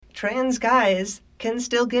trans guys can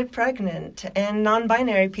still get pregnant, and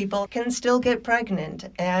non-binary people can still get pregnant,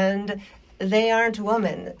 and they aren't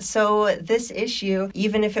women. So this issue,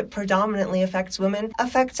 even if it predominantly affects women,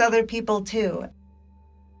 affects other people too.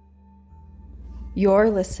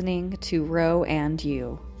 You're listening to Roe and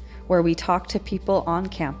You, where we talk to people on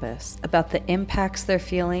campus about the impacts they're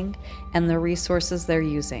feeling and the resources they're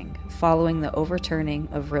using following the overturning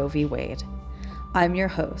of Roe v. Wade. I'm your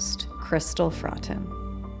host, Crystal Fratton.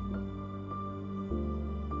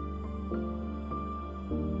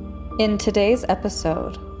 In today's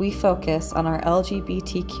episode, we focus on our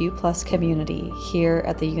LGBTQ+ community here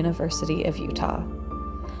at the University of Utah.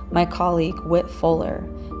 My colleague, Whit Fuller,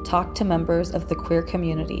 talked to members of the queer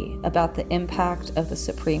community about the impact of the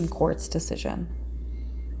Supreme Court's decision.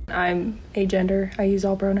 I'm agender. I use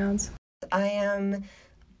all pronouns. I am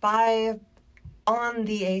bi, on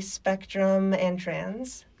the A spectrum, and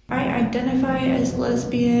trans. I identify as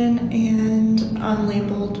lesbian and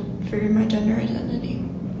unlabeled for my gender identity.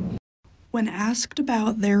 When asked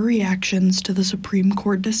about their reactions to the Supreme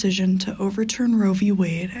Court decision to overturn Roe v.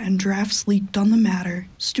 Wade and drafts leaked on the matter,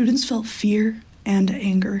 students felt fear and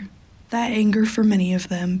anger. That anger for many of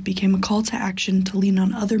them became a call to action to lean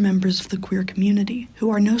on other members of the queer community, who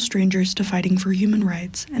are no strangers to fighting for human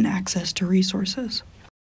rights and access to resources.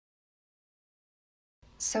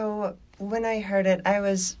 So when I heard it, I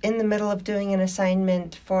was in the middle of doing an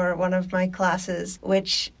assignment for one of my classes,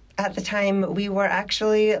 which at the time we were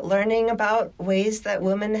actually learning about ways that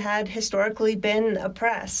women had historically been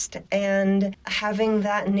oppressed, and having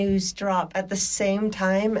that news drop at the same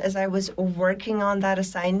time as I was working on that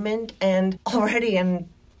assignment and already in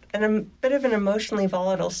a bit of an emotionally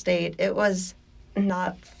volatile state, it was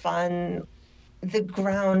not fun. The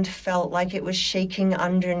ground felt like it was shaking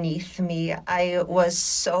underneath me. I was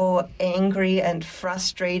so angry and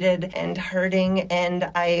frustrated and hurting,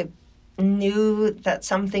 and I knew that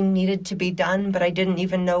something needed to be done, but I didn't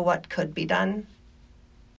even know what could be done.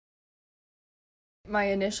 My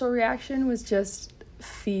initial reaction was just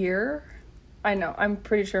fear. I know, I'm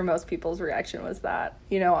pretty sure most people's reaction was that.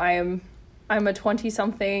 You know, I'm a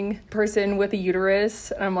 20-something person with a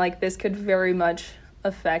uterus, and I'm like, this could very much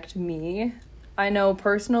affect me. I know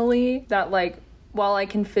personally that, while I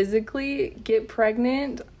can physically get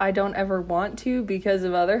pregnant, I don't ever want to because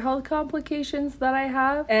of other health complications that I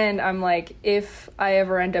have. And I'm like, if I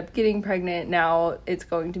ever end up getting pregnant now, it's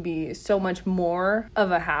going to be so much more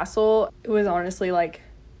of a hassle. It was honestly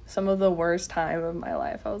some of the worst time of my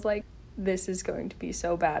life. I was like, this is going to be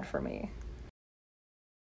so bad for me.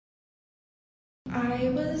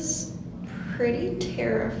 I was pretty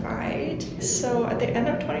terrified. So at the end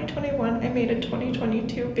of 2021, I made a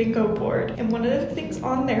 2022 bingo board, and one of the things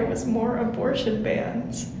on there was more abortion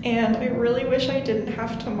bans, and I really wish I didn't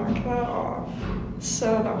have to mark that off.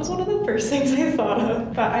 So that was one of the first things I thought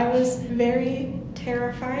of, but I was very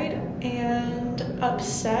terrified and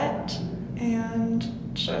upset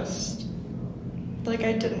and just I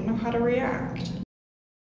didn't know how to react.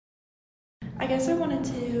 I guess I wanted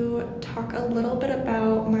to talk a little bit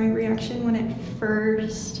about my reaction when it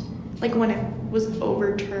first, when it was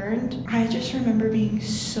overturned. I just remember being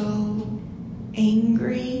so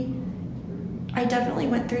angry. I definitely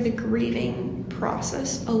went through the grieving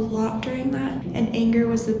process a lot during that, and anger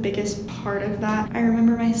was the biggest part of that. I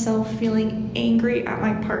remember myself feeling angry at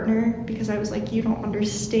my partner because I was like, you don't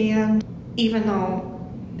understand, even though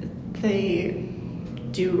they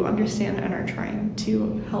do understand and are trying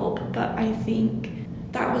to help. But I think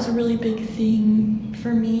that was a really big thing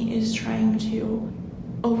for me, is trying to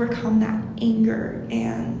overcome that anger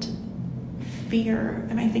and fear.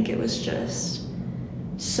 And I think it was just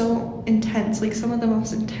so intense, some of the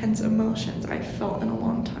most intense emotions I've felt in a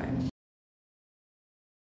long time.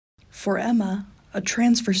 For Emma, a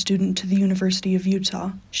transfer student to the University of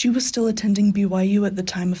Utah, she was still attending BYU at the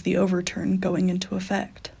time of the overturn going into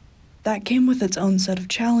effect. That came with its own set of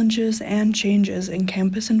challenges and changes in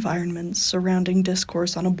campus environments surrounding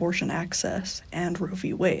discourse on abortion access and Roe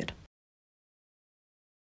v. Wade.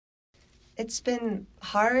 It's been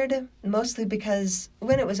hard, mostly because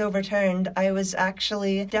when it was overturned, I was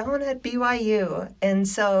actually down at BYU, and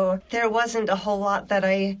so there wasn't a whole lot that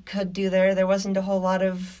I could do there. There wasn't a whole lot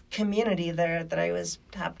of community there that I was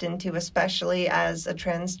tapped into, especially as a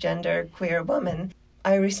transgender queer woman.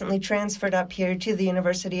 I recently transferred up here to the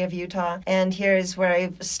University of Utah, and here is where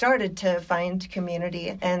I've started to find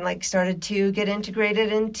community and started to get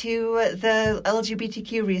integrated into the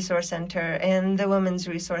LGBTQ Resource Center and the Women's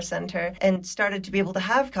Resource Center, and started to be able to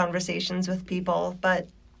have conversations with people. But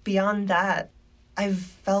beyond that, I've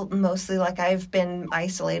felt mostly like I've been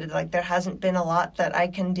isolated, like there hasn't been a lot that I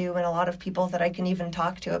can do and a lot of people that I can even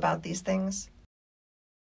talk to about these things.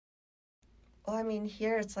 Well, I mean,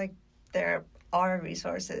 here it's like there are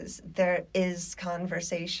resources. There is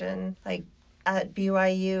conversation. Like at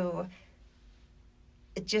BYU,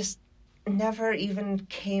 it just never even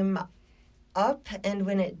came up. And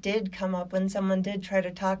when it did come up, when someone did try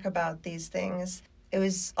to talk about these things, it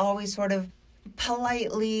was always sort of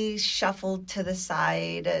politely shuffled to the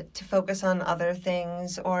side to focus on other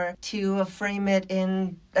things or to frame it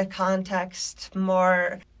in a context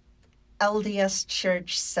more LDS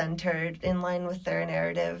church-centered in line with their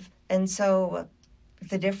narrative. And so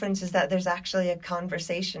the difference is that there's actually a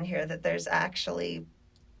conversation here, that there's actually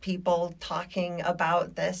people talking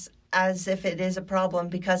about this as if it is a problem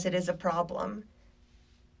because it is a problem.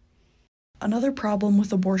 Another problem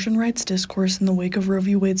with abortion rights discourse in the wake of Roe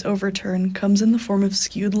v. Wade's overturn comes in the form of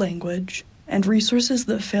skewed language and resources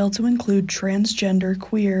that fail to include transgender,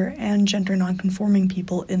 queer, and gender nonconforming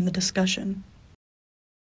people in the discussion.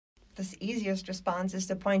 The easiest response is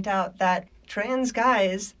to point out that trans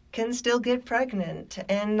guys can still get pregnant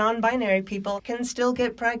and non-binary people can still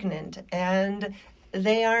get pregnant and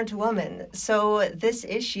they aren't women. So this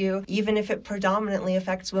issue, even if it predominantly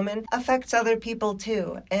affects women, affects other people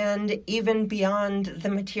too. And even beyond the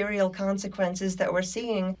material consequences that we're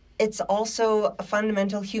seeing, it's also a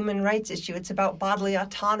fundamental human rights issue. It's about bodily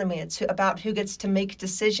autonomy. It's about who gets to make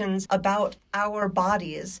decisions about our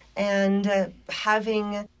bodies. And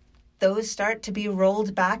having those start to be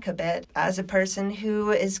rolled back a bit as a person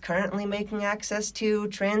who is currently making access to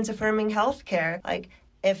trans-affirming healthcare, like,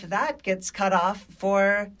 if that gets cut off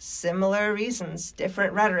for similar reasons,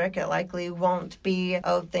 different rhetoric, it likely won't be,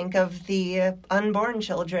 oh, think of the unborn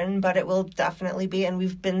children, but it will definitely be, and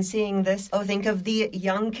we've been seeing this, oh, think of the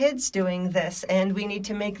young kids doing this, and we need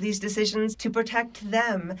to make these decisions to protect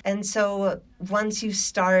them. And so once you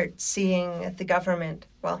start seeing the government,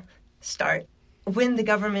 when the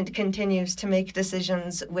government continues to make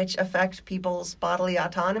decisions which affect people's bodily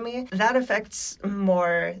autonomy, that affects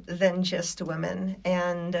more than just women.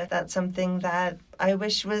 And that's something that I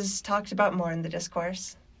wish was talked about more in the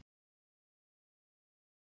discourse.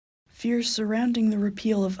 Fears surrounding the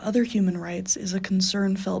repeal of other human rights is a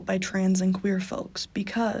concern felt by trans and queer folks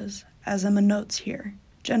because, as Emma notes here,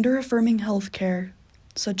 gender-affirming healthcare,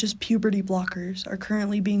 such as puberty blockers, are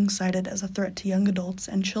currently being cited as a threat to young adults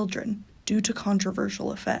and children, due to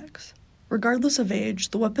controversial effects. Regardless of age,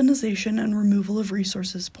 the weaponization and removal of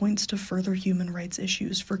resources points to further human rights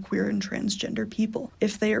issues for queer and transgender people,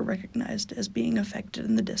 if they are recognized as being affected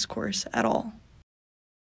in the discourse at all.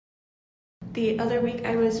 The other week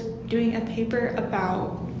I was doing a paper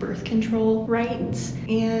about birth control rights,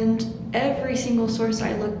 and every single source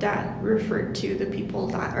I looked at referred to the people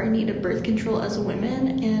that are in need of birth control as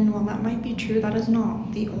women, and while that might be true, that is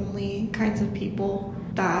not the only kinds of people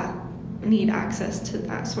that need access to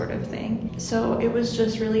that sort of thing. So it was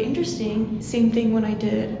just really interesting. Same thing when I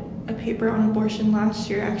did a paper on abortion last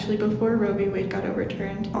year, actually before Roe v. Wade got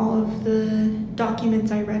overturned. All of the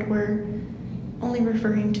documents I read were only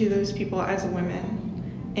referring to those people as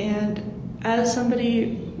women. And as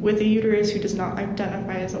somebody with a uterus who does not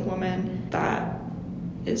identify as a woman, that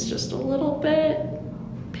is just a little bit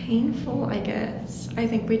painful, I guess. I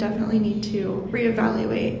think we definitely need to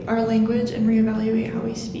reevaluate our language and reevaluate how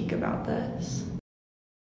we speak about this.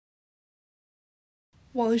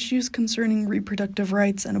 While issues concerning reproductive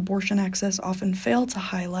rights and abortion access often fail to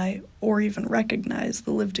highlight or even recognize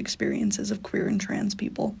the lived experiences of queer and trans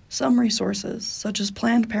people, some resources, such as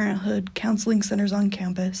Planned Parenthood, counseling centers on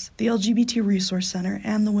campus, the LGBT Resource Center,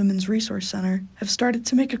 and the Women's Resource Center, have started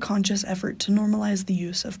to make a conscious effort to normalize the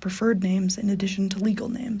use of preferred names in addition to legal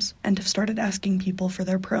names, and have started asking people for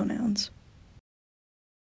their pronouns.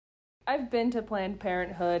 I've been to Planned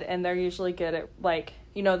Parenthood, and they're usually good at,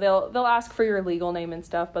 they'll ask for your legal name and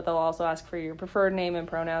stuff, but they'll also ask for your preferred name and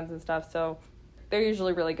pronouns and stuff, so they're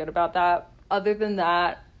usually really good about that. Other than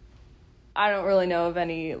that, I don't really know of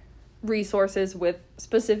any resources with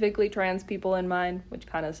specifically trans people in mind, which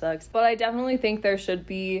kind of sucks. But I definitely think there should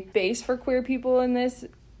be space for queer people in this,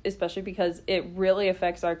 especially because it really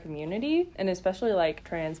affects our community, and especially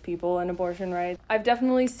trans people and abortion rights. I've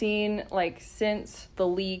definitely seen since the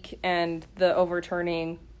leak and the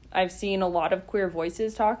overturning, I've seen a lot of queer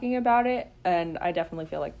voices talking about it, and I definitely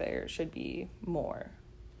feel like there should be more.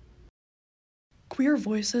 Queer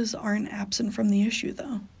voices aren't absent from the issue,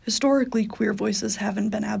 though. Historically, queer voices haven't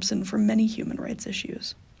been absent from many human rights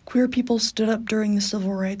issues. Queer people stood up during the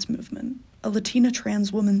civil rights movement. A Latina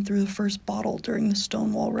trans woman threw the first bottle during the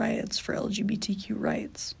Stonewall riots for LGBTQ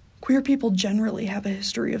rights. Queer people generally have a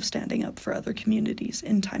history of standing up for other communities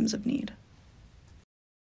in times of need.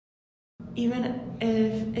 Even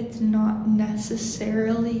if it's not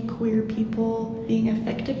necessarily queer people being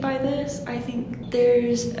affected by this, I think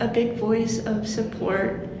there's a big voice of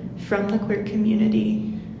support from the queer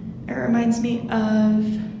community. It reminds me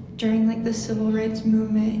of during like the civil rights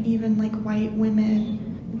movement, even like white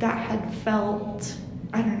women that had felt,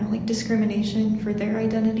 I don't know, like discrimination for their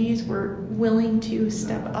identities were willing to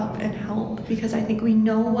step up and help, because I think we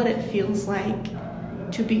know what it feels like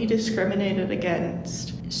to be discriminated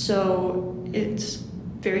against. So it's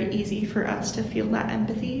very easy for us to feel that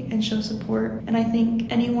empathy and show support. And I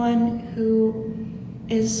think anyone who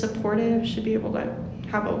is supportive should be able to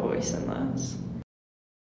have a voice in this.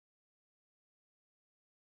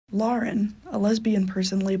 Lauren, a lesbian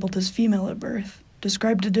person labeled as female at birth,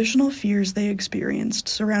 described additional fears they experienced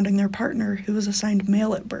surrounding their partner who was assigned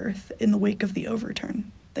male at birth in the wake of the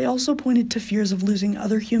overturn. They also pointed to fears of losing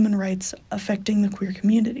other human rights affecting the queer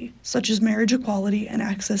community, such as marriage equality and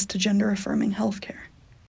access to gender-affirming healthcare.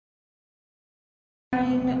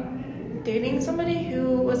 I'm dating somebody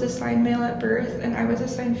who was assigned male at birth, and I was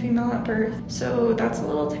assigned female at birth, so that's a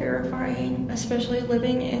little terrifying, especially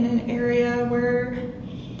living in an area where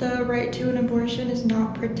the right to an abortion is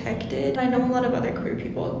not protected. I know a lot of other queer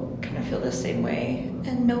people kind of feel the same way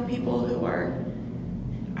and know people who are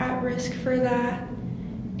at risk for that.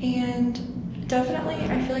 And definitely,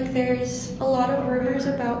 I feel like there's a lot of rumors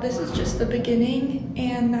about this is just the beginning,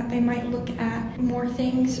 and that they might look at more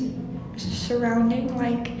things surrounding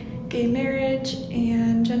like gay marriage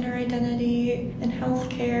and gender identity and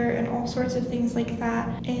healthcare and all sorts of things like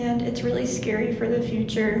that. And it's really scary for the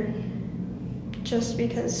future just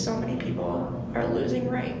because so many people are losing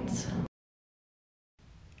rights.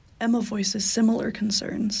 Emma voices similar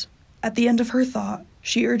concerns. At the end of her thought,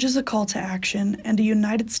 she urges a call to action and a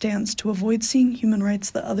united stance to avoid seeing human rights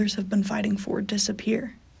that others have been fighting for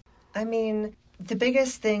disappear. I mean, the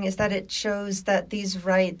biggest thing is that it shows that these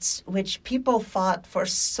rights, which people fought for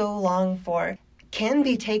so long for, can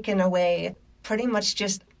be taken away pretty much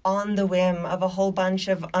just on the whim of a whole bunch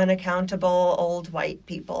of unaccountable old white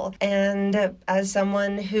people. And as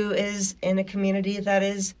someone who is in a community that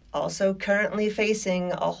is also currently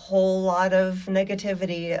facing a whole lot of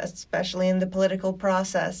negativity, especially in the political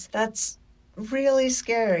process, that's really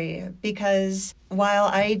scary, because while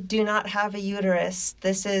I do not have a uterus,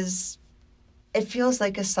 it feels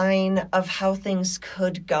like a sign of how things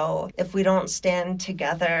could go if we don't stand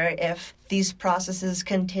together, if these processes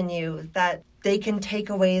continue, that they can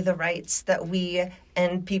take away the rights that we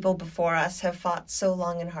and people before us have fought so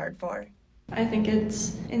long and hard for. I think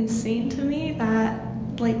it's insane to me that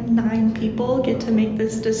like 9 people get to make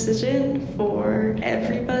this decision for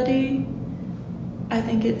everybody. I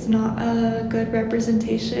think it's not a good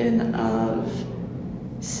representation of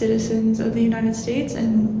citizens of the United States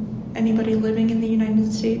and anybody living in the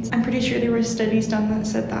United States. I'm pretty sure there were studies done that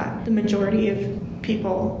said that the majority of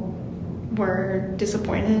people were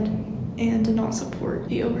disappointed and did not support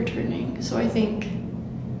the overturning. So I think,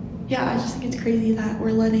 I just think it's crazy that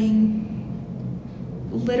we're letting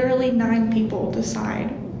literally 9 people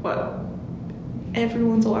decide what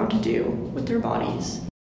everyone's allowed to do with their bodies.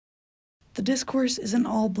 The discourse isn't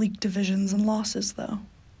all bleak divisions and losses, though.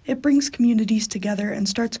 It brings communities together and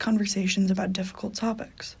starts conversations about difficult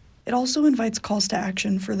topics. It also invites calls to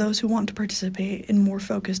action for those who want to participate in more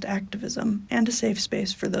focused activism, and a safe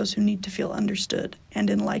space for those who need to feel understood and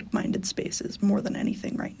in like-minded spaces more than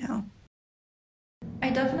anything right now.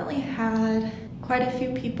 I definitely had quite a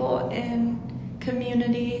few people in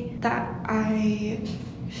community that I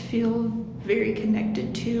feel very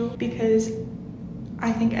connected to, because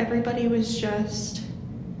I think everybody was just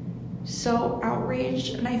so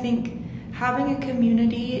outraged. And I think having a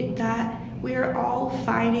community that we are all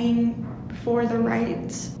fighting for the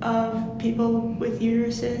rights of people with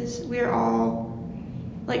uteruses, we are all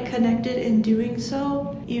like connected in doing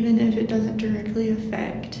so, even if it doesn't directly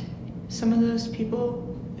affect some of those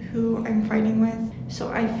people who I'm fighting with. So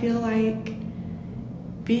I feel like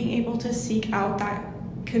being able to seek out that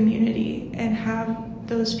community and have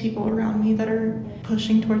those people around me that are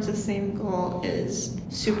pushing towards the same goal is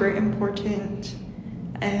super important,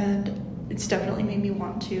 and it's definitely made me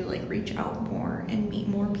want to like reach out more and meet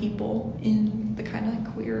more people in the kind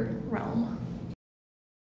of queer realm.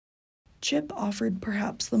 Chip offered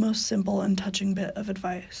perhaps the most simple and touching bit of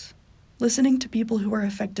advice. Listening to people who are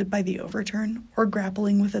affected by the overturn or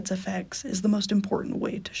grappling with its effects is the most important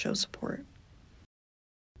way to show support.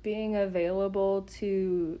 Being available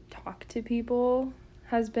to talk to people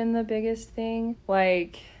has been the biggest thing.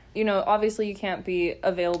 Like, Obviously you can't be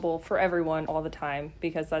available for everyone all the time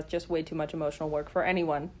because that's just way too much emotional work for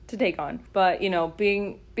anyone to take on. But,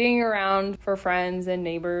 being around for friends and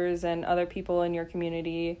neighbors and other people in your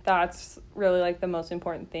community, that's really like the most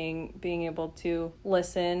important thing. Being able to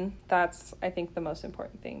listen, that's, I think, the most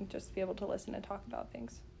important thing, just to be able to listen and talk about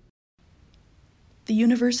things. The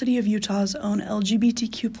University of Utah's own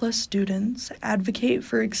LGBTQ+ students advocate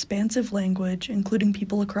for expansive language, including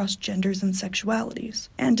people across genders and sexualities,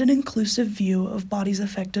 and an inclusive view of bodies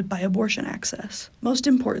affected by abortion access. Most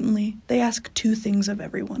importantly, they ask two things of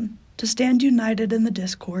everyone: to stand united in the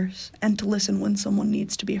discourse and to listen when someone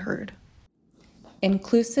needs to be heard.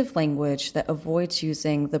 Inclusive language that avoids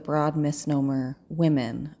using the broad misnomer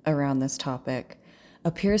women around this topic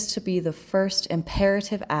appears to be the first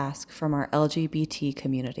imperative ask from our LGBT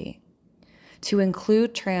community. To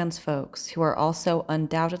include trans folks who are also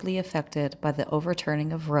undoubtedly affected by the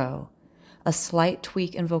overturning of Roe, a slight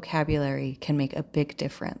tweak in vocabulary can make a big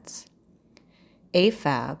difference.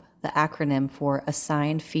 AFAB, the acronym for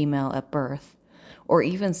assigned female at birth, or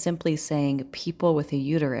even simply saying people with a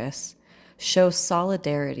uterus, shows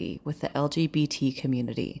solidarity with the LGBT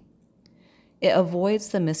community. It avoids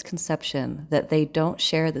the misconception that they don't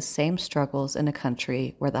share the same struggles in a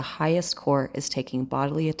country where the highest court is taking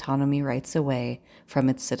bodily autonomy rights away from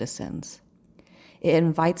its citizens. It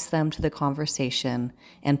invites them to the conversation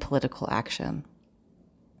and political action.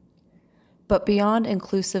 But beyond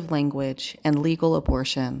inclusive language and legal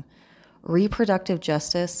abortion, reproductive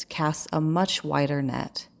justice casts a much wider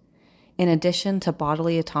net. In addition to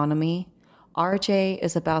bodily autonomy, RJ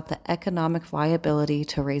is about the economic viability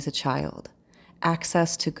to raise a child,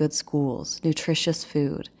 access to good schools, nutritious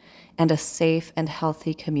food, and a safe and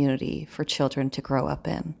healthy community for children to grow up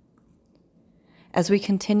in. As we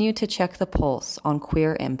continue to check the pulse on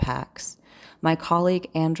queer impacts, my colleague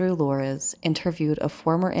Andrew Lores interviewed a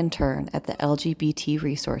former intern at the LGBT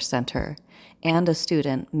Resource Center and a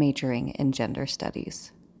student majoring in gender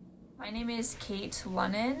studies. My name is Kate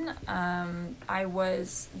Lunnan. I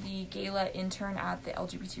was the gala intern at the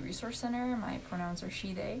LGBT Resource Center. My pronouns are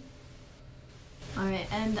she, they.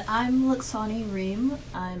 Alright, and I'm Laksani Reem.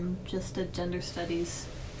 I'm just a gender studies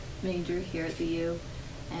major here at the U,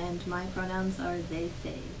 and my pronouns are they,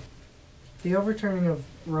 they. The overturning of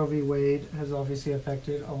Roe v. Wade has obviously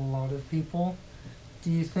affected a lot of people. Do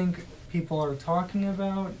you think people are talking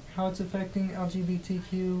about how it's affecting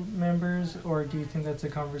LGBTQ members, or do you think that's a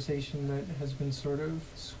conversation that has been sort of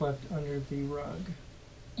swept under the rug?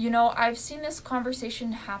 I've seen this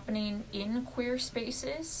conversation happening in queer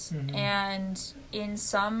spaces and in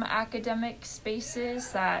some academic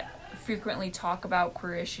spaces that frequently talk about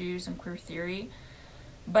queer issues and queer theory.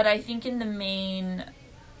 But I think in the main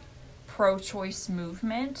pro-choice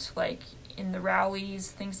movement, like in the rallies,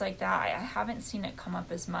 things like that, I haven't seen it come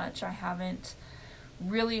up as much. I haven't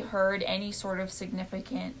really heard any sort of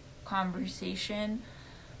significant conversation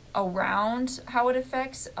around how it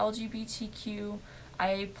affects LGBTQIA+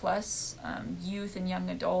 youth and young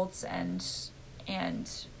adults and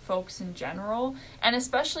folks in general, and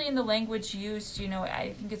especially in the language used.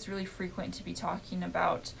 I think it's really frequent to be talking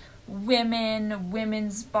about women,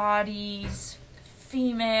 women's bodies,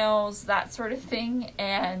 females, that sort of thing,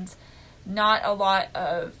 and not a lot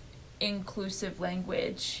of inclusive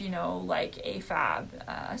language, like AFAB,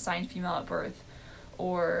 assigned female at birth,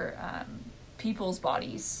 or people's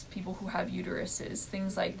bodies, people who have uteruses,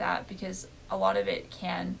 things like that, because a lot of it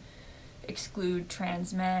can exclude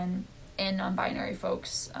trans men and non-binary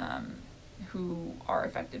folks who are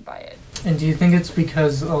affected by it. And do you think it's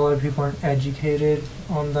because a lot of people aren't educated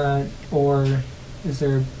on that, or is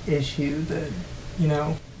there an issue that,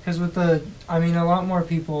 because a lot more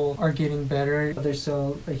people are getting better, but there's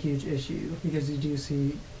still a huge issue, because you do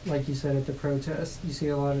see, like you said at the protest, you see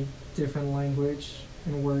a lot of different language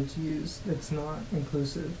and words used that's not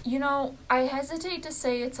inclusive. I hesitate to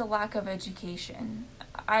say it's a lack of education.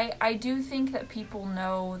 I do think that people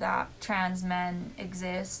know that trans men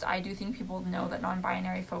exist. I do think people know that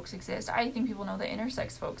non-binary folks exist. I think people know that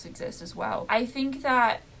intersex folks exist as well. I think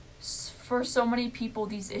that for so many people,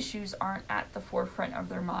 these issues aren't at the forefront of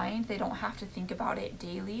their mind. They don't have to think about it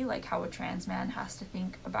daily, like how a trans man has to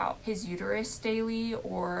think about his uterus daily,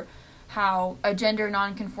 or how a gender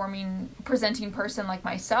non-conforming presenting person like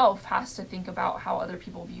myself has to think about how other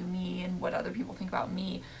people view me and what other people think about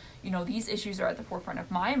me. These issues are at the forefront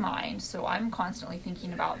of my mind, so I'm constantly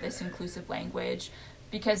thinking about this inclusive language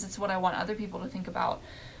because it's what I want other people to think about.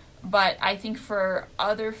 But I think for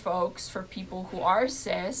other folks, for people who are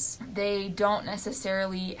cis, they don't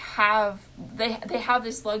necessarily have, they have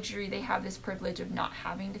this luxury, they have this privilege of not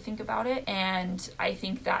having to think about it. And I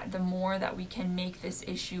think that the more that we can make this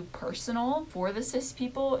issue personal for the cis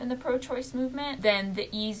people in the pro-choice movement, then the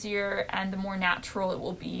easier and the more natural it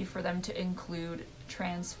will be for them to include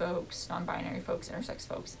trans folks, non-binary folks, intersex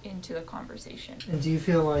folks into the conversation. And do you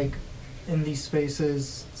feel like in these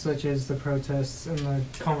spaces, such as the protests and the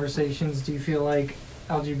conversations, do you feel like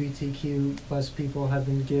LGBTQ plus people have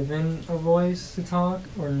been given a voice to talk,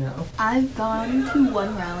 or no? I've gone to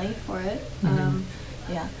one rally for it.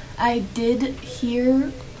 Yeah. I did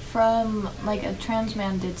hear from, like, a trans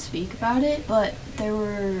man did speak about it, but there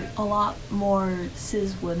were a lot more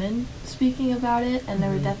cis women speaking about it, and there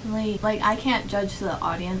were definitely, like, I can't judge the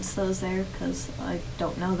audience that was there because I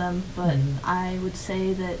don't know them, but I would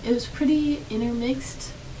say that it was pretty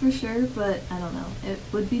intermixed for sure, but I don't know. It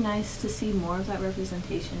would be nice to see more of that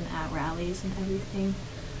representation at rallies and everything.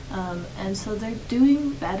 And so they're doing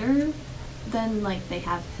better than, like, they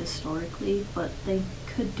have historically, but they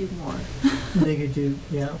could do more. They could do,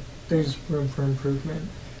 yeah. There's room for improvement.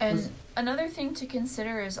 And another thing to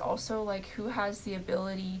consider is also, like, who has the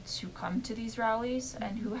ability to come to these rallies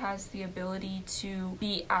and who has the ability to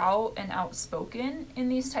be out and outspoken in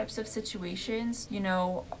these types of situations. You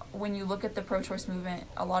know, when you look at the pro-choice movement,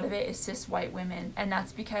 a lot of it is cis white women, and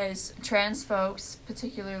that's because trans folks,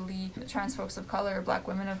 particularly trans folks of color, black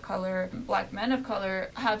women of color, black men of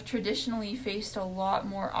color, have traditionally faced a lot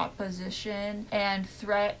more opposition and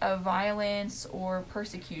threat of violence or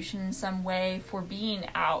persecution in some way for being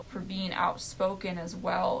out, for being outspoken as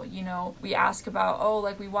well. You know, we ask about, oh,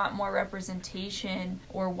 like, we want more representation,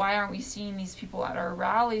 or why aren't we seeing these people at our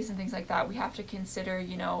rallies and things like that. We have to consider,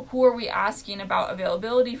 you know, who are we asking about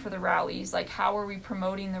availability for the rallies? Like, how are we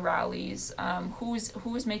promoting the rallies?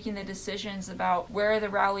 Who's making the decisions about where the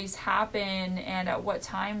rallies happen and at what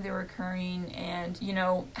time they're occurring? And, you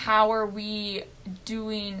know, how are we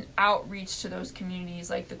doing outreach to those communities,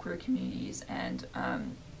 like the queer communities and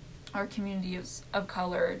our communities of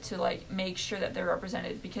color, to, like, make sure that they're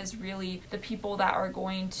represented? Because really the people that are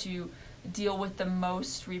going to deal with the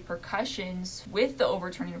most repercussions with the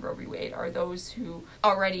overturning of Roe v. Wade are those who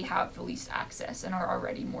already have the least access and are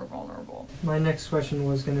already more vulnerable. My next question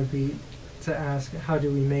was going to be to ask, how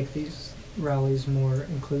do we make these rallies more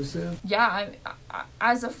inclusive? Yeah,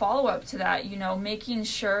 as a follow-up to that, you know, making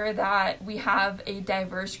sure that we have a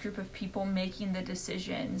diverse group of people making the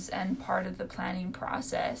decisions and part of the planning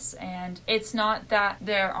process. And it's not that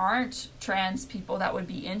there aren't trans people that would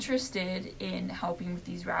be interested in helping with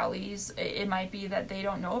these rallies. It might be that they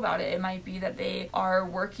don't know about it. It might be that they are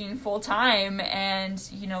working full-time and,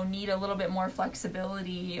 you know, need a little bit more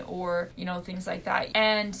flexibility, or, you know, things like that.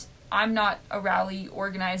 And I'm not a rally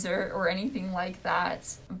organizer or anything like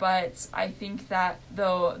that, but I think that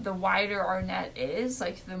the wider our net is,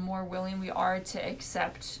 like, the more willing we are to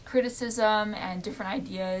accept criticism and different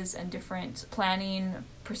ideas and different planning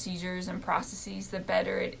procedures and processes, the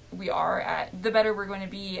better the better we're going to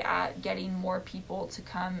be at getting more people to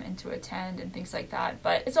come and to attend and things like that.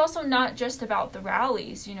 But it's also not just about the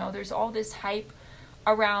rallies. You know, there's all this hype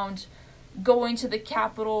around going to the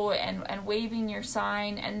Capitol and waving your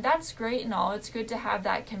sign, and that's great and all. It's good to have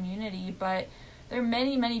that community, but there are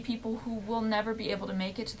many, many people who will never be able to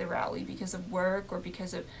make it to the rally because of work or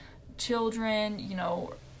because of children, you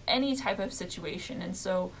know, any type of situation. And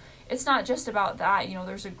so it's not just about that. You know,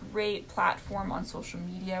 there's a great platform on social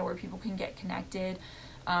media where people can get connected.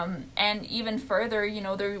 And even further, you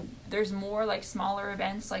know, there's more, like, smaller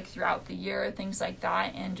events, like, throughout the year, things like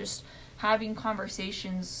that, and just having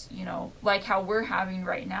conversations, you know, like how we're having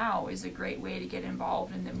right now, is a great way to get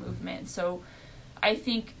involved in the movement. So I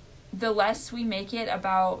think the less we make it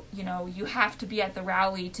about, you know, you have to be at the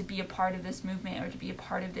rally to be a part of this movement or to be a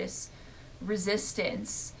part of this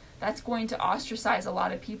resistance, that's going to ostracize a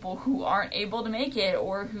lot of people who aren't able to make it,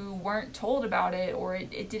 or who weren't told about it, or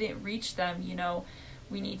it didn't reach them. You know,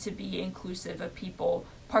 we need to be inclusive of people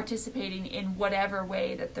participating in whatever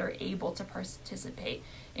way that they're able to participate,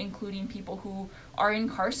 including people who are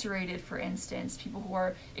incarcerated, for instance, people who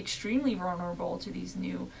are extremely vulnerable to these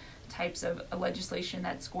new types of legislation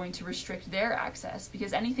that's going to restrict their access,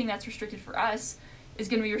 because anything that's restricted for us is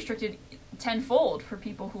going to be restricted tenfold for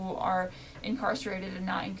people who are incarcerated and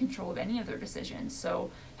not in control of any of their decisions. So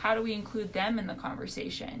how do we include them in the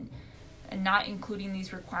conversation, and not including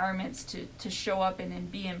these requirements to show up and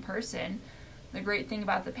be in person? The great thing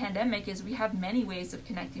about the pandemic is we have many ways of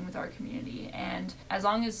connecting with our community, and as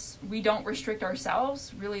long as we don't restrict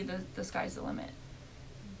ourselves, really the sky's the limit.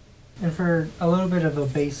 And for a little bit of a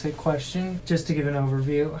basic question, just to give an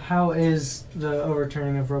overview, how is the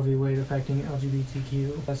overturning of Roe v. Wade affecting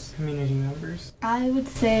LGBTQ plus community members? I would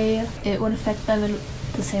say it would affect them in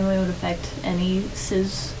the same way it would affect any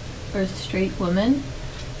cis or straight woman.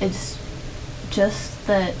 It's just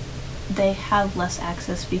that they have less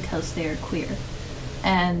access because they are queer.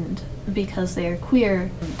 And because they are queer,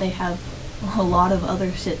 they have a lot of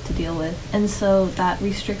other shit to deal with. And so that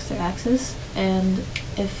restricts their access. And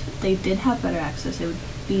if they did have better access, it would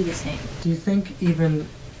be the same. Do you think even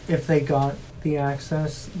if they got the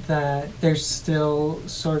access that there's still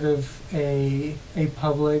sort of a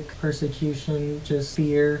public persecution, just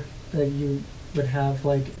fear that you would have?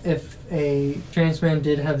 Like, if a trans man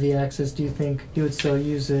did have the access, do you think he would still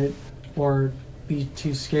use it or be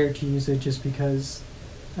too scared to use it just because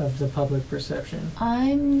of the public perception?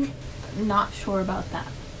 I'm not sure about that,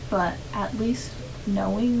 but at least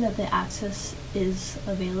knowing that the access is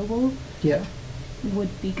available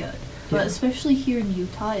would be good. But especially here in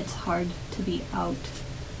Utah, it's hard to be out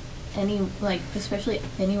especially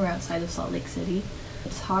anywhere outside of Salt Lake City.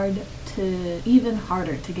 It's even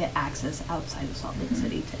harder to get access outside of Salt Lake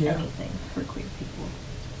City to anything for queer people.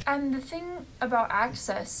 And the thing about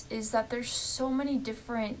access is that there's so many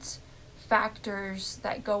different factors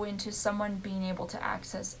that go into someone being able to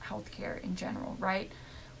access healthcare in general, right?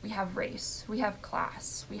 We have race, we have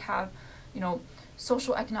class, we have,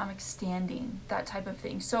 social economic standing, that type of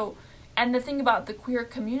thing. So, and the thing about the queer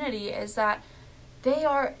community is that they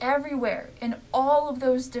are everywhere in all of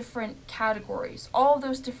those different categories, all of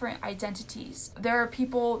those different identities. There are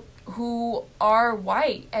people who are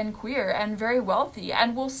white and queer and very wealthy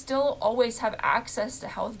and will still always have access to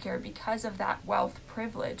healthcare because of that wealth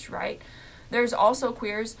privilege, right? There's also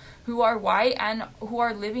queers who are white and who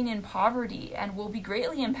are living in poverty and will be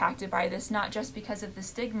greatly impacted by this, not just because of the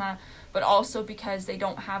stigma, but also because they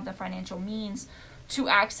don't have the financial means to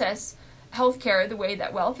access healthcare the way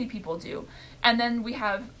that wealthy people do. And then we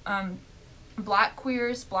have black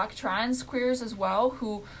queers, black trans queers as well,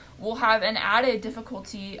 who will have an added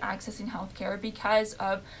difficulty accessing healthcare because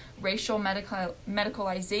of racial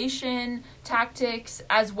medicalization tactics,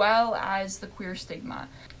 as well as the queer stigma.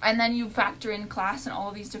 And then you factor in class and all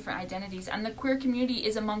of these different identities, and the queer community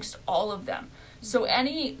is amongst all of them. So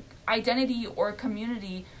any identity or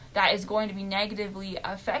community that is going to be negatively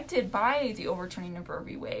affected by the overturning of Roe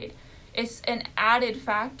v. Wade, it's an added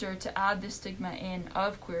factor to add the stigma in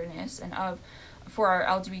of queerness and for our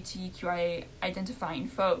LGBTQIA identifying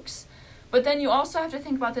folks. But then you also have to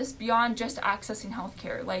think about this beyond just accessing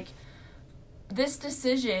healthcare. Like, this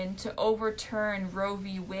decision to overturn Roe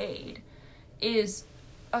v. Wade is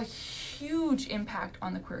a huge impact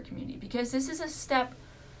on the queer community, because this is a step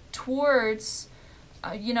towards,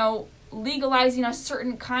 legalizing a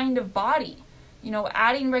certain kind of body,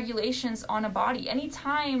 adding regulations on a body.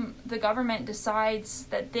 Anytime the government decides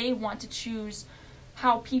that they want to choose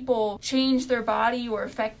how people change their body or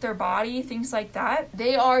affect their body, things like that,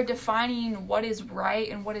 they are defining what is right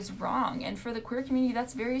and what is wrong. And for the queer community,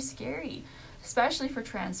 that's very scary, especially for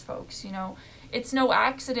trans folks. It's no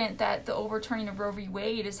accident that the overturning of Roe v.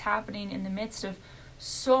 Wade is happening in the midst of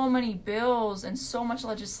so many bills and so much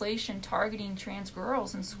legislation targeting trans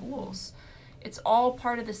girls in schools. It's all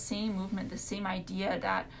part of the same movement, the same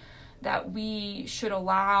idea that we should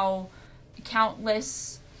allow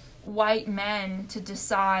countless white men to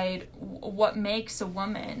decide what makes a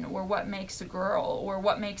woman or what makes a girl or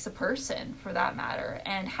what makes a person, for that matter,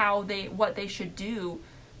 and what they should do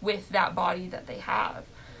with that body that they have.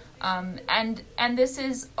 And this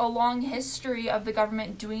is a long history of the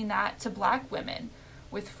government doing that to black women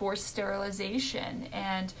with forced sterilization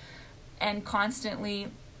and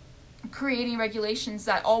constantly creating regulations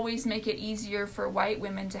that always make it easier for white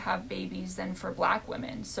women to have babies than for black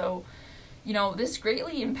women. So, this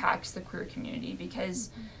greatly impacts the queer community, because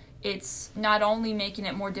it's not only making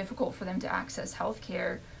it more difficult for them to access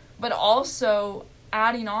healthcare, but also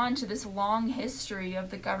adding on to this long history of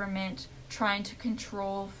the government trying to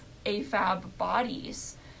control AFAB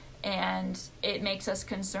bodies. And it makes us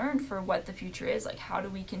concerned for what the future is. Like, how do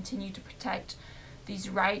we continue to protect these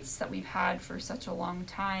rights that we've had for such a long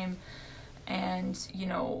time? And,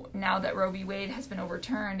 now that Roe v. Wade has been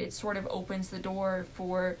overturned, it sort of opens the door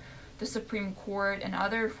for the Supreme Court and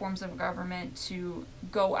other forms of government to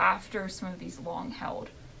go after some of these long-held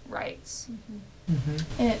rights.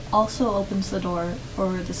 It also opens the door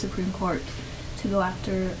for the Supreme Court to go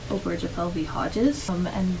after Obergefell v. Hodges,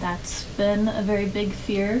 and that's been a very big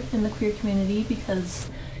fear in the queer community, because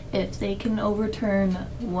if they can overturn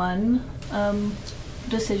one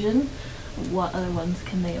decision, what other ones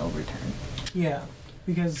can they overturn? Yeah,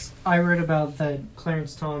 Because I read about that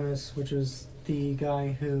Clarence Thomas, which was the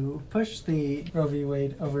guy who pushed the Roe v.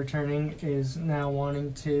 Wade overturning, is now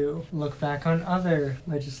wanting to look back on other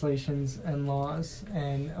legislations and laws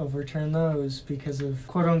and overturn those because of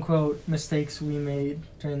quote-unquote mistakes we made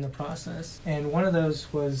during the process. And one of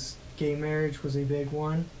those was gay marriage was a big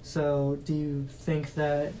one. So do you think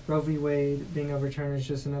that Roe v. Wade being overturned is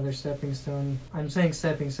just another stepping stone? I'm saying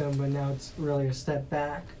stepping stone, but now it's really a step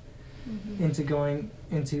back into going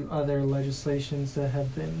into other legislations that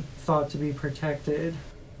have been thought to be protected,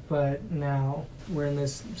 but now we're in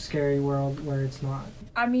this scary world where it's not.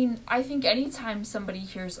 I mean, I think anytime somebody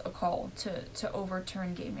hears a call to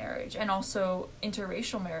overturn gay marriage, and also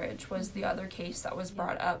interracial marriage was the other case that was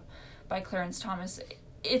brought up by Clarence Thomas,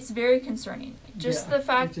 it's very concerning. Just the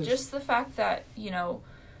fact that, you know,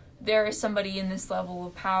 there is somebody in this level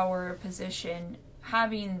of power, position,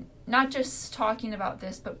 having not just talking about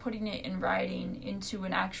this, but putting it in writing into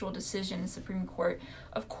an actual decision in the Supreme Court,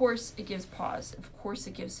 of course it gives pause. Of course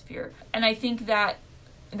it gives fear. And I think that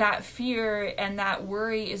fear and that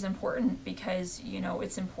worry is important because, you know,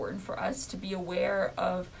 it's important for us to be aware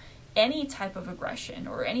of any type of aggression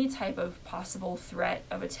or any type of possible threat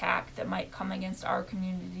of attack that might come against our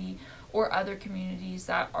community or other communities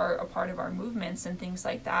that are a part of our movements and things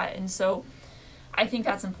like that. And so I think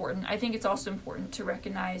that's important. I think it's also important to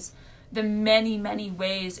recognize the many, many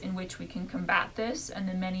ways in which we can combat this and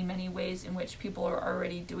the many, many ways in which people are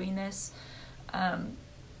already doing this,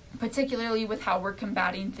 particularly with how we're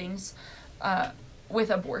combating things with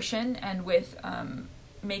abortion and with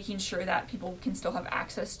making sure that people can still have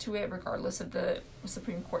access to it regardless of the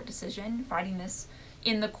Supreme Court decision, fighting this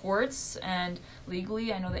in the courts and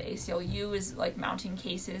legally. I know the ACLU is like mounting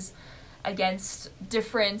cases against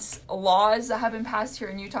different laws that have been passed here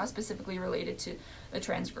in Utah, specifically related to the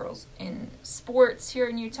trans girls in sports here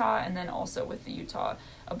in Utah, and then also with the Utah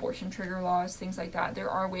abortion trigger laws, things like that. There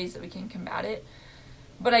are ways that we can combat it.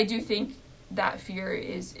 But I do think that fear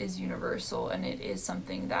is universal, and it is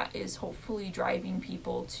something that is hopefully driving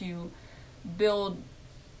people to build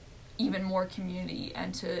even more community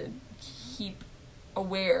and to keep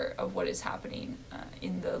aware of what is happening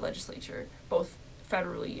in the legislature, both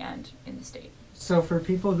federally and in the state. So for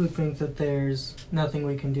people who think that there's nothing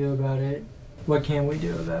we can do about it, what can we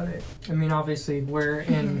do about it? I mean, obviously we're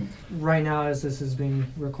in, right now as this is being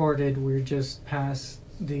recorded, we're just past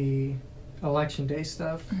the election day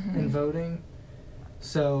stuff and voting.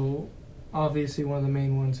 So obviously one of the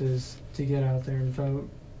main ones is to get out there and vote.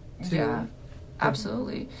 Yeah,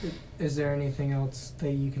 absolutely. Is there anything else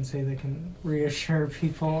that you can say that can reassure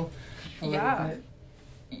people a little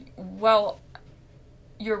bit? Well,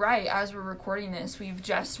 you're right. As we're recording this, we've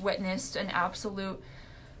just witnessed an absolute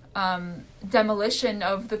demolition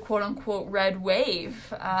of the quote-unquote red wave.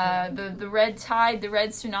 The red tide, the red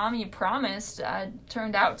tsunami promised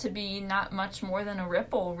turned out to be not much more than a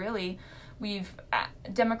ripple, really.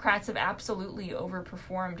 Democrats have absolutely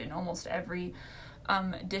overperformed in almost every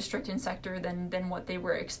district and sector than what they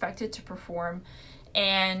were expected to perform.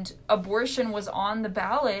 And abortion was on the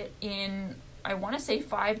ballot in, I want to say,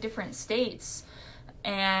 5 different states.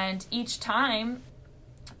 And each time,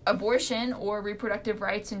 abortion or reproductive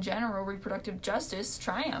rights in general, reproductive justice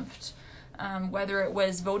triumphed. Whether it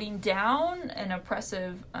was voting down an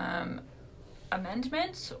oppressive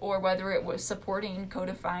amendment or whether it was supporting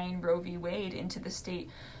codifying Roe v. Wade into the state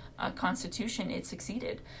constitution, it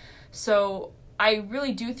succeeded. So I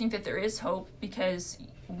really do think that there is hope because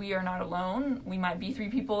we are not alone. We might be 3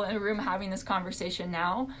 people in a room having this conversation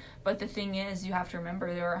now, but the thing is, you have to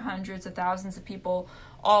remember there are hundreds of thousands of people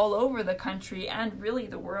all over the country and really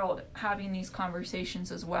the world having these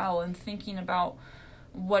conversations as well and thinking about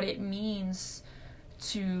what it means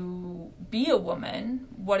to be a woman,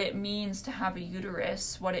 what it means to have a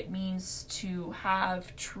uterus, what it means to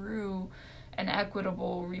have true and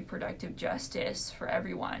equitable reproductive justice for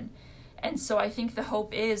everyone. And so I think the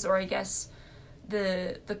hope is, or I guess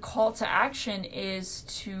the call to action is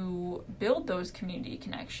to build those community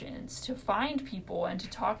connections, to find people and to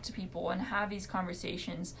talk to people and have these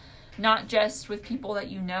conversations, not just with people that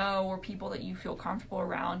you know or people that you feel comfortable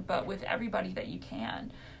around, but with everybody that you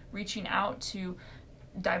can, reaching out to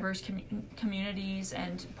diverse communities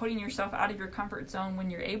and putting yourself out of your comfort zone when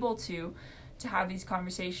you're able to have these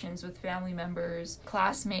conversations with family members,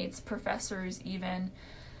 classmates, professors even.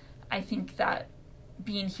 I think that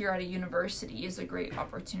being here at a university is a great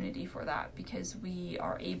opportunity for that because we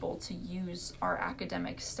are able to use our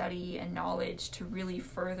academic study and knowledge to really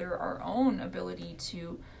further our own ability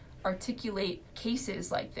to articulate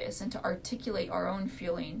cases like this and to articulate our own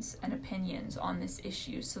feelings and opinions on this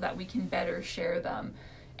issue so that we can better share them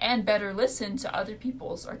and better listen to other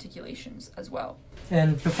people's articulations as well.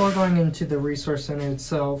 And before going into the Resource Center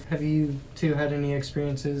itself, have you two had any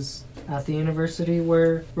experiences at the university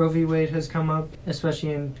where Roe v. Wade has come up,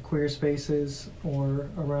 especially in queer spaces or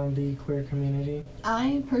around the queer community?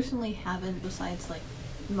 I personally haven't, besides like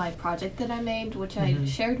my project that I made, which I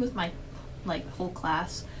shared with my whole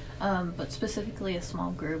class, but specifically a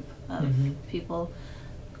small group of people.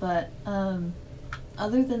 But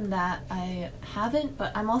other than that, I haven't.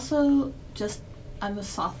 But I'm also I'm a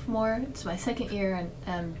sophomore. It's my second year, and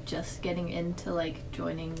I'm just getting into like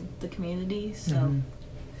joining the community. So,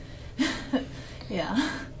 yeah.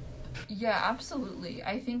 Yeah, absolutely.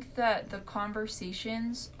 I think that the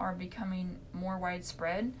conversations are becoming more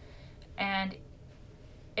widespread, and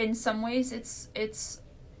in some ways it's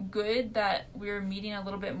good that we're meeting a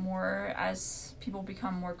little bit more as people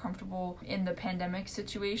become more comfortable in the pandemic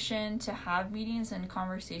situation to have meetings and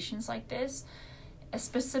conversations like this,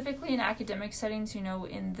 specifically in academic settings.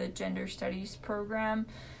 In the gender studies program,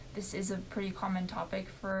 this is a pretty common topic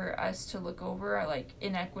for us to look over, like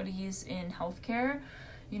inequities in healthcare,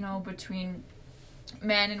 between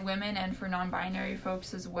men and women, and for non-binary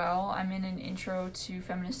folks as well. I'm in an Intro to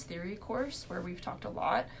Feminist Theory course where we've talked a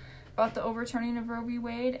lot about the overturning of Roe v.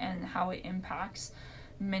 Wade and how it impacts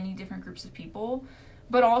many different groups of people,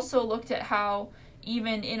 but also looked at how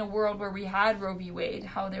even in a world where we had Roe v. Wade,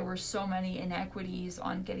 how there were so many inequities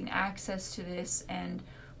on getting access to this and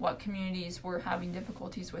what communities were having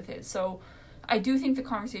difficulties with it. So I do think the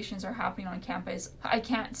conversations are happening on campus. I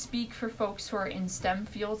can't speak for folks who are in STEM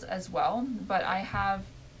fields as well, but I have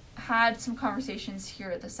had some conversations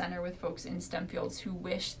here at the center with folks in STEM fields who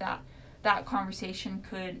wish that that conversation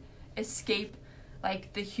could escape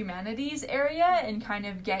like the humanities area and kind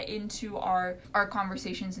of get into our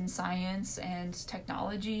conversations in science and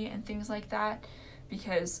technology and things like that,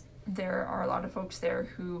 because there are a lot of folks there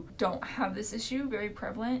who don't have this issue very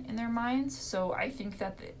prevalent in their minds. So I think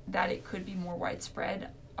that it could be more widespread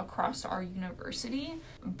across our university,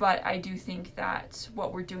 but I do think that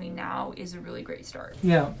what we're doing now is a really great start.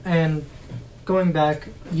 Yeah, and going back,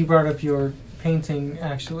 you brought up your painting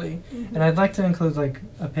actually, and I'd like to include like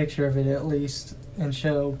a picture of it at least and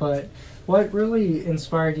show, but what really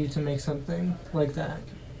inspired you to make something like that?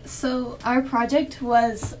 So our project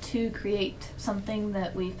was to create something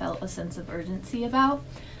that we felt a sense of urgency about,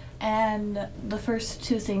 and the first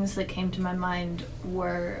two things that came to my mind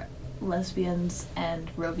were lesbians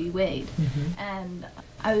and Roe v. Wade. And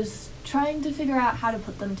I was trying to figure out how to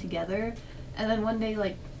put them together, and then one day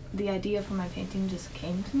like the idea for my painting just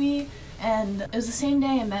came to me, and it was the same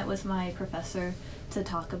day I met with my professor to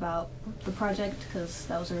talk about the project because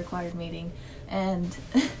that was a required meeting, and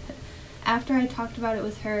after I talked about it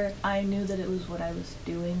with her, I knew that it was what I was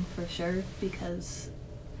doing for sure because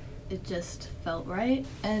it just felt right,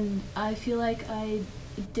 and I feel like I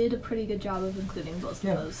did a pretty good job of including both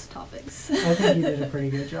of those topics. I think you did a pretty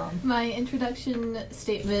good job. My introduction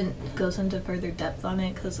statement goes into further depth on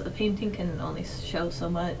it because a painting can only show so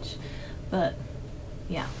much, but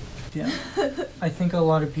yeah. Yeah. I think a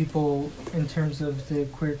lot of people in terms of the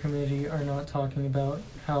queer community are not talking about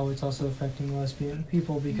how it's also affecting lesbian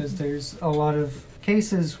people because there's a lot of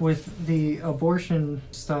cases with the abortion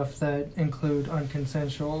stuff that include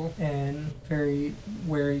unconsensual and very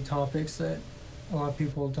wary topics that a lot of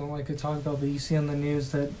people don't like to talk about, but you see on the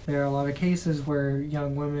news that there are a lot of cases where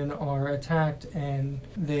young women are attacked and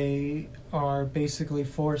they are basically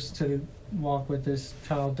forced to walk with this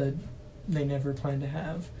child that they never planned to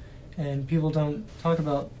have. And people don't talk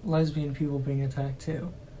about lesbian people being attacked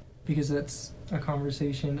too, because that's a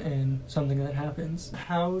conversation and something that happens.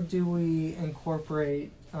 How do we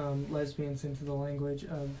incorporate lesbians into the language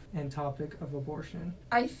of and topic of abortion?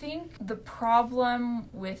 I think the problem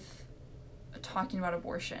with talking about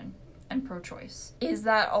abortion and pro-choice is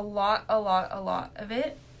that a lot of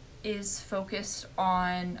it is focused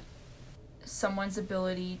on someone's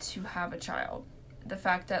ability to have a child. The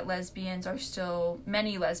fact that lesbians are still,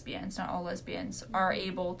 many lesbians, not all lesbians, are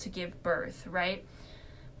able to give birth, right?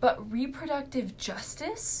 But reproductive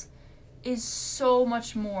justice is so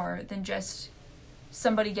much more than just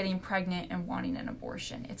somebody getting pregnant and wanting an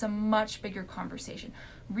abortion. It's a much bigger conversation.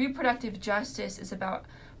 Reproductive justice is about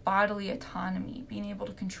bodily autonomy, being able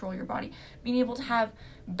to control your body, being able to have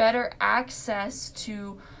better access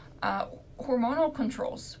to hormonal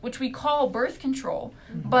controls, which we call birth control,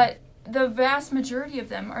 but the vast majority of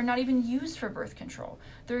them are not even used for birth control.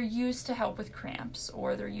 They're used to help with cramps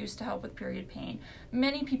or they're used to help with period pain.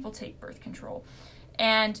 Many people take birth control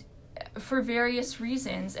and for various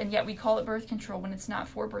reasons, and yet we call it birth control when it's not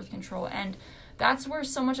for birth control. And that's where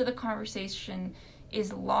so much of the conversation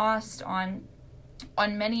is lost on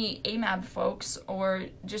on many AMAB folks, or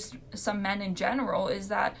just some men in general, is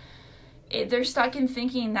that they're stuck in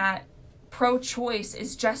thinking that pro-choice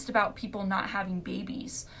is just about people not having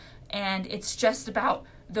babies, and it's just about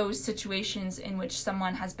those situations in which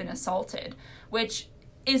someone has been assaulted, which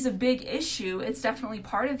is a big issue. It's definitely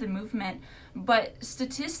part of the movement, but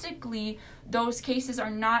statistically, those cases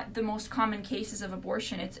are not the most common cases of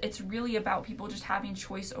abortion. It's really about people just having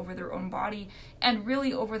choice over their own body and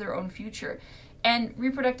really over their own future. And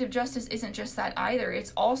reproductive justice isn't just that either.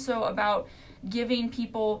 It's also about giving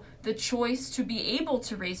people the choice to be able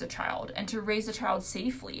to raise a child, and to raise a child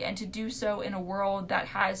safely, and to do so in a world that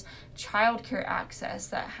has childcare access,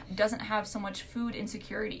 that doesn't have so much food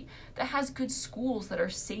insecurity, that has good schools that are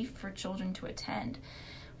safe for children to attend.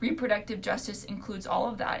 Reproductive justice includes all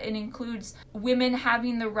of that. It includes women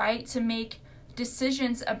having the right to make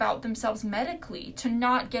decisions about themselves medically, to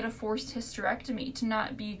not get a forced hysterectomy, to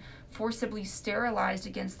not be forcibly sterilized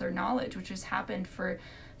against their knowledge, which has happened for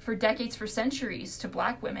decades, for centuries, to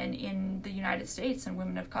Black women in the United States and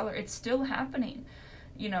women of color. It's still happening,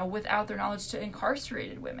 without their knowledge, to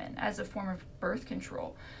incarcerated women as a form of birth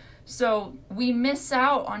control. So we miss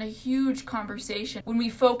out on a huge conversation when we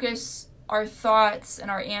focus our thoughts and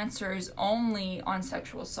our answers only on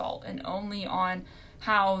sexual assault and only on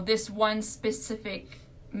how this one specific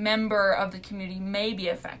member of the community may be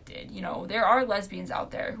affected. There are lesbians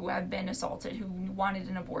out there who have been assaulted, who wanted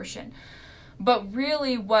an abortion. But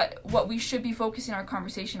really what we should be focusing our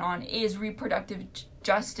conversation on is reproductive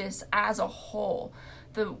justice as a whole,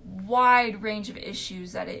 the wide range of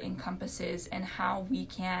issues that it encompasses, and how we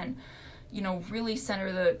can, really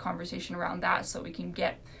center the conversation around that, so we can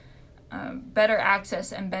get better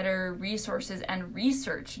access and better resources and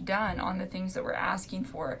research done on the things that we're asking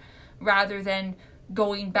for, rather than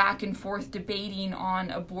going back and forth debating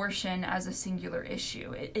on abortion as a singular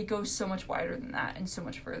issue. It goes so much wider than that and so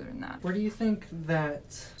much further than that. Where do you think that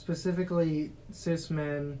specifically cis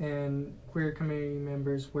men and queer community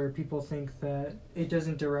members, where people think that it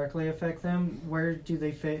doesn't directly affect them, where do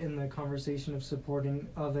they fit in the conversation of supporting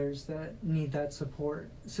others that need that support?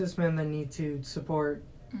 Cis men that need to support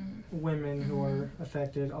women who are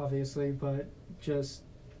affected, obviously, but just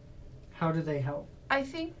how do they help? I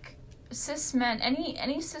think cis men,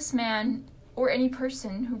 any cis man or any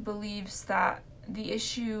person who believes that the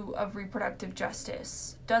issue of reproductive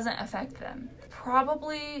justice doesn't affect them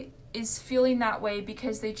probably is feeling that way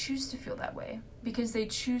because they choose to feel that way, because they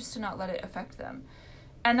choose to not let it affect them.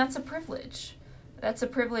 And that's a privilege. That's a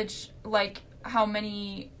privilege, like how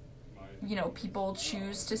many people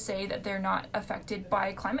choose to say that they're not affected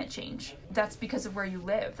by climate change. That's because of where you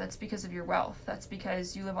live. That's because of your wealth. That's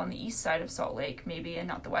because you live on the east side of Salt Lake, maybe, and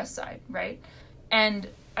not the west side, right? And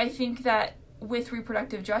I think that with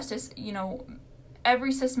reproductive justice,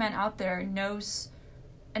 every cis man out there knows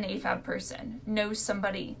an AFAB person, knows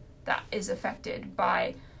somebody that is affected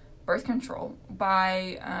by birth control,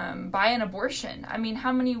 by an abortion. I mean,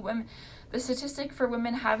 how many women... The statistic for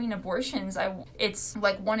women having abortions, it's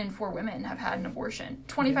like 1 in 4 women have had an abortion.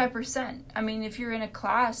 25%. I mean, if you're in a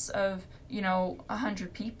class of,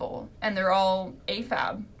 100 people and they're all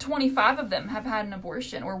AFAB, 25 of them have had an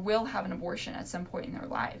abortion or will have an abortion at some point in their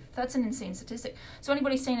life. That's an insane statistic. So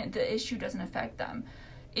anybody saying that the issue doesn't affect them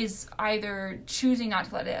is either choosing not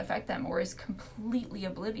to let it affect them or is completely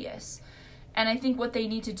oblivious. And I think what they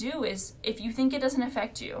need to do is, if you think it doesn't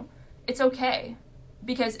affect you, it's okay.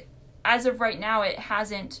 Because as of right now, it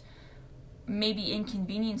hasn't maybe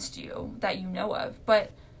inconvenienced you that you know of, but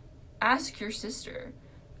ask your sister,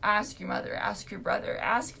 ask your mother, ask your brother,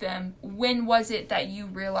 ask them, when was it that you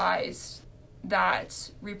realized that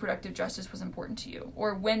reproductive justice was important to you?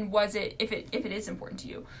 Or when was it, if it is important to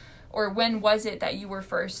you, or when was it that you were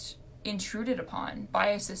first intruded upon by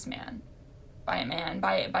a cis man, by a man,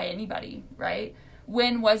 by anybody, right?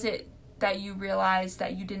 When was it that you realized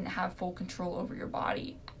that you didn't have full control over your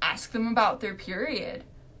body? Ask them about their period.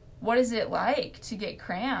 What is it like to get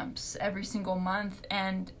cramps every single month?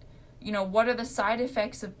 And, what are the side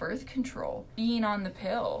effects of birth control, being on the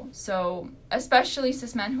pill? So, especially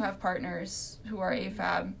cis men who have partners who are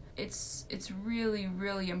AFAB, it's really,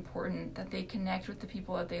 really important that they connect with the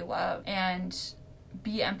people that they love and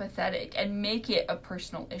be empathetic and make it a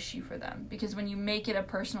personal issue for them. Because when you make it a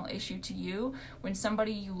personal issue to you, when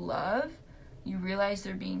somebody you love, you realize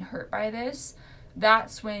they're being hurt by this,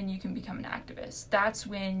 that's when you can become an activist. That's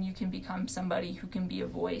when you can become somebody who can be a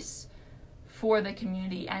voice for the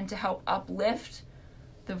community and to help uplift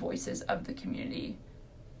the voices of the community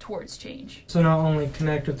towards change. So not only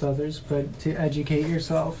connect with others, but to educate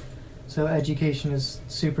yourself. So education is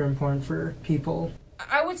super important for people.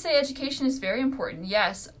 I would say education is very important.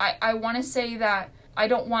 Yes, I want to say that I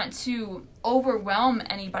don't want to overwhelm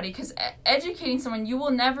anybody, because educating someone, you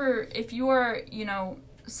will never, if you are,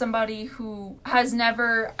 somebody who has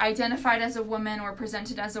never identified as a woman or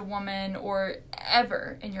presented as a woman or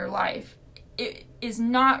ever in your life, it is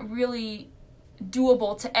not really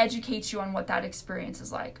doable to educate you on what that experience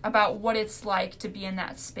is like, about what it's like to be in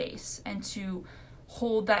that space and to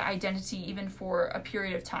hold that identity even for a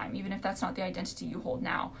period of time, even if that's not the identity you hold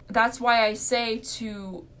now. That's why I say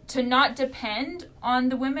to not depend on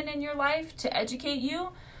the women in your life to educate you,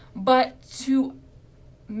 but to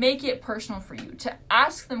make it personal for you, to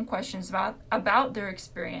ask them questions about their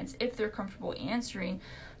experience if they're comfortable answering,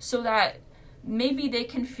 so that maybe they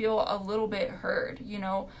can feel a little bit heard,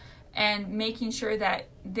 and making sure that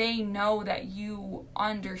they know that you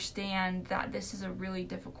understand that this is a really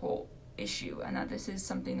difficult issue and that this is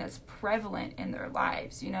something that's prevalent in their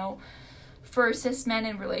lives. For cis men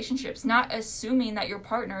in relationships, not assuming that your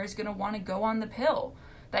partner is going to want to go on the pill,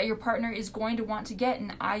 that your partner is going to want to get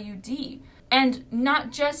an IUD, and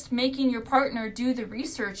not just making your partner do the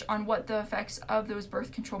research on what the effects of those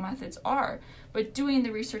birth control methods are, but doing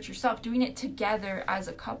the research yourself, doing it together as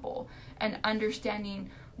a couple, and understanding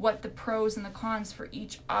what the pros and the cons for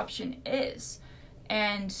each option is,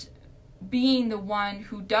 and being the one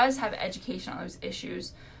who does have education on those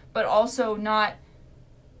issues, but also not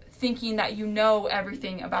thinking that you know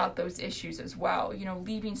everything about those issues as well,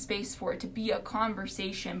 leaving space for it to be a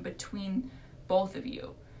conversation between both of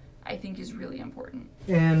you, I think is really important.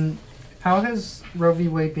 And how has Roe v.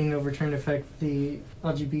 Wade being overturned affect the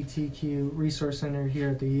LGBTQ Resource Center here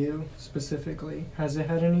at the U specifically? Has it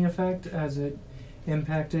had any effect? Has it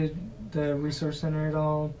impacted the Resource Center at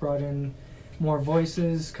all? Brought in more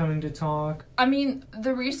voices coming to talk? I mean,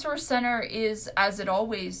 the Resource Center is, as it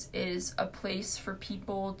always is, a place for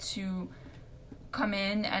people to come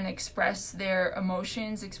in and express their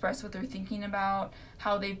emotions, express what they're thinking about,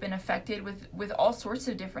 how they've been affected with all sorts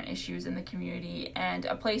of different issues in the community, and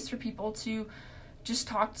a place for people to just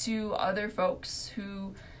talk to other folks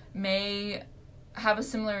who may have a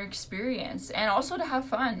similar experience, and also to have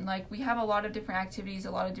fun. Like, we have a lot of different activities,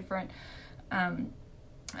 a lot of different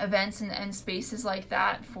events and spaces like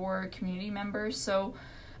that for community members. So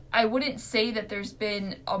I wouldn't say that there's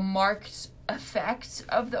been a marked effect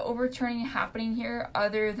of the overturning happening here,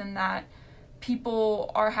 other than that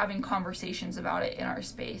people are having conversations about it in our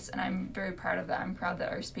space, and I'm very proud of that. I'm proud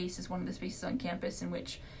that our space is one of the spaces on campus in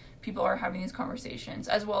which people are having these conversations,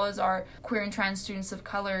 as well as our queer and trans students of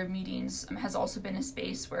color meetings has also been a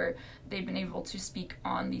space where they've been able to speak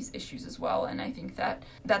on these issues as well. And I think that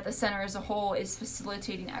the center as a whole is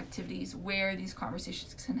facilitating activities where these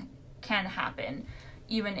conversations can happen,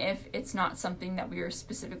 even if it's not something that we are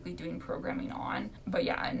specifically doing programming on. But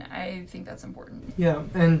yeah, and I think that's important. Yeah,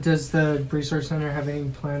 and does the Resource Center have any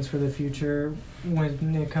plans for the future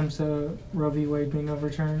when it comes to Roe v. Wade being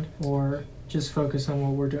overturned, or just focus on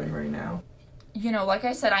what we're doing right now? Like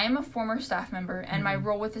I said, I am a former staff member, and my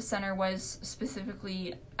role with the center was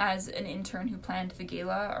specifically as an intern who planned the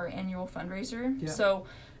gala, our annual fundraiser. Yeah. So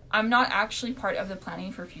I'm not actually part of the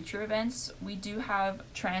planning for future events. We do have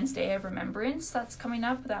Trans Day of Remembrance that's coming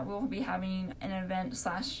up, that we'll be having an event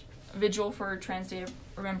 / vigil for Trans Day of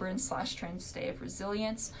Remembrance / Trans Day of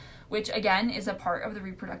Resilience, which again is a part of the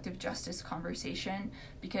reproductive justice conversation,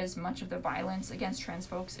 because much of the violence against trans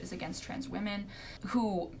folks is against trans women,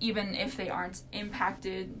 who, even if they aren't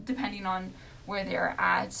impacted, depending on where they are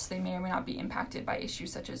at, they may or may not be impacted by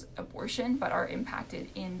issues such as abortion, but are impacted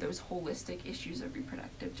in those holistic issues of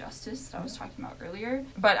reproductive justice that I was talking about earlier.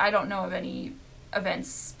 But I don't know of any events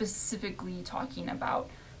specifically talking about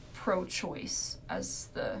pro-choice as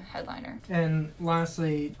the headliner. And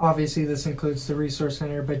lastly, obviously this includes the Resource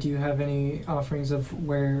Center, but do you have any offerings of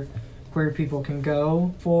where queer people can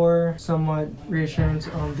go for somewhat reassurance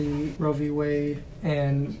on the Roe v. Wade,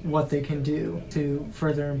 and what they can do to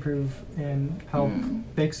further improve and help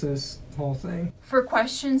fix this whole thing? For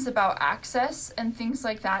questions about access and things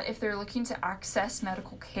like that, if they're looking to access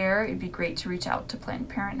medical care, it'd be great to reach out to Planned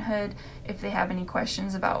Parenthood. If they have any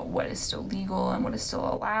questions about what is still legal and what is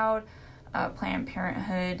still allowed, Planned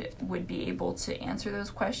Parenthood would be able to answer those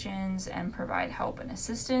questions and provide help and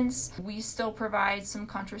assistance. We still provide some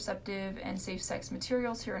contraceptive and safe sex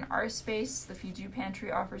materials here in our space. The Feed You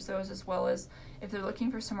Pantry offers those, as well as if they're looking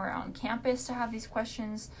for somewhere on campus to have these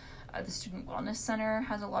questions, the Student Wellness Center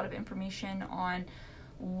has a lot of information on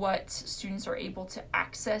what students are able to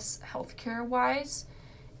access healthcare-wise.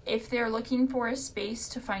 If they're looking for a space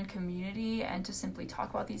to find community and to simply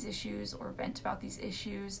talk about these issues or vent about these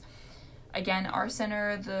issues, again, our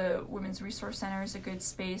center, the Women's Resource Center, is a good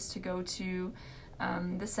space to go to.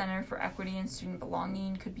 The Center for Equity and Student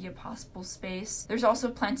Belonging could be a possible space. There's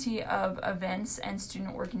also plenty of events and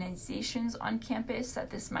student organizations on campus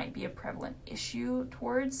that this might be a prevalent issue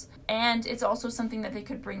towards. And it's also something that they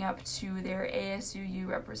could bring up to their ASUU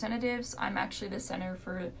representatives. I'm actually the senator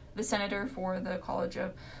for the College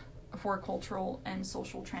for Cultural and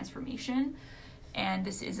Social Transformation. And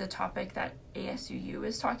this is a topic that ASUU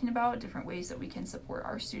is talking about, different ways that we can support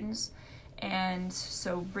our students. And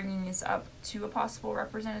so bringing this up to a possible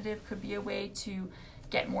representative could be a way to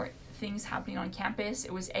get more things happening on campus.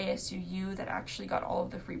 It was ASUU that actually got all of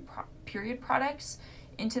the free period products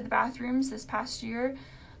into the bathrooms this past year.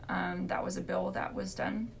 That was a bill that was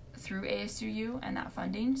done through ASUU and that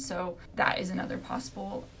funding. So that is another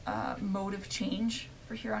possible mode of change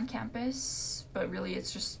for here on campus. But really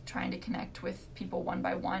it's just trying to connect with people one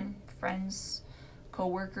by one, friends,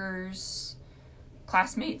 co-workers,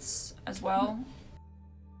 classmates as well.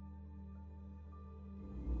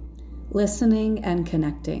 Listening and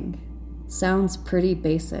connecting. Sounds pretty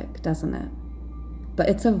basic, doesn't it? But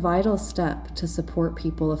it's a vital step to support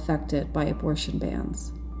people affected by abortion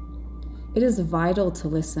bans. It is vital to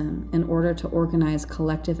listen in order to organize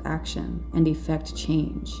collective action and effect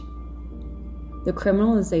change. The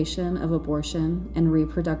criminalization of abortion and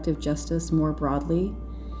reproductive justice more broadly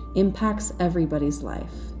impacts everybody's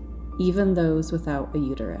life, even those without a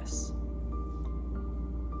uterus.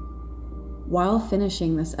 While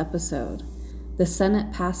finishing this episode, the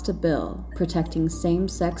Senate passed a bill protecting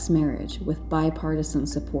same-sex marriage with bipartisan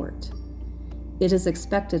support. It is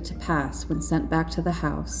expected to pass when sent back to the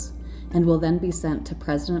House and will then be sent to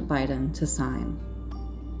President Biden to sign.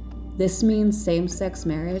 This means same-sex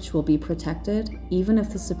marriage will be protected even if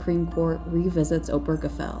the Supreme Court revisits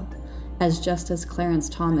Obergefell, as Justice Clarence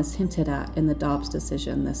Thomas hinted at in the Dobbs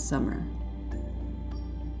decision this summer.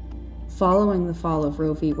 Following the fall of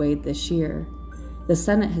Roe v. Wade this year, the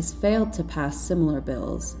Senate has failed to pass similar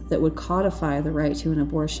bills that would codify the right to an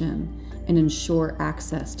abortion and ensure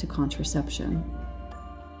access to contraception.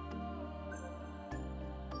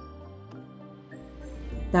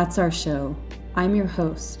 That's our show. I'm your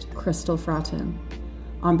host, Crystal Fraughton.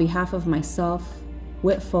 On behalf of myself,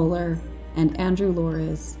 Whit Fuller, and Andrew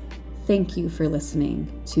Lores, thank you for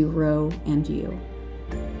listening to Roe and You.